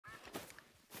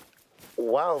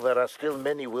While there are still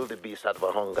many wildebeest at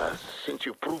Vahonga, since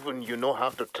you've proven you know how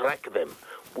to track them,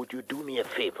 would you do me a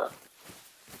favor?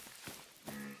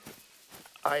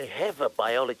 I have a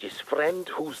biologist friend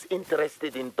who's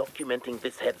interested in documenting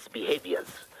this herd's behaviors,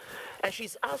 and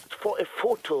she's asked for a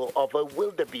photo of a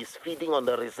wildebeest feeding on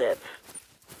the reserve.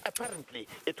 Apparently,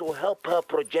 it will help her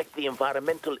project the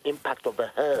environmental impact of the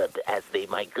herd as they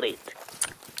migrate.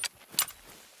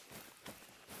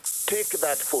 Take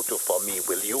that photo for me,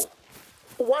 will you?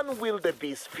 One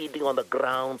wildebeest feeding on the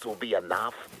grounds will be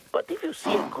enough, but if you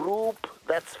see a group,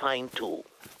 that's fine too.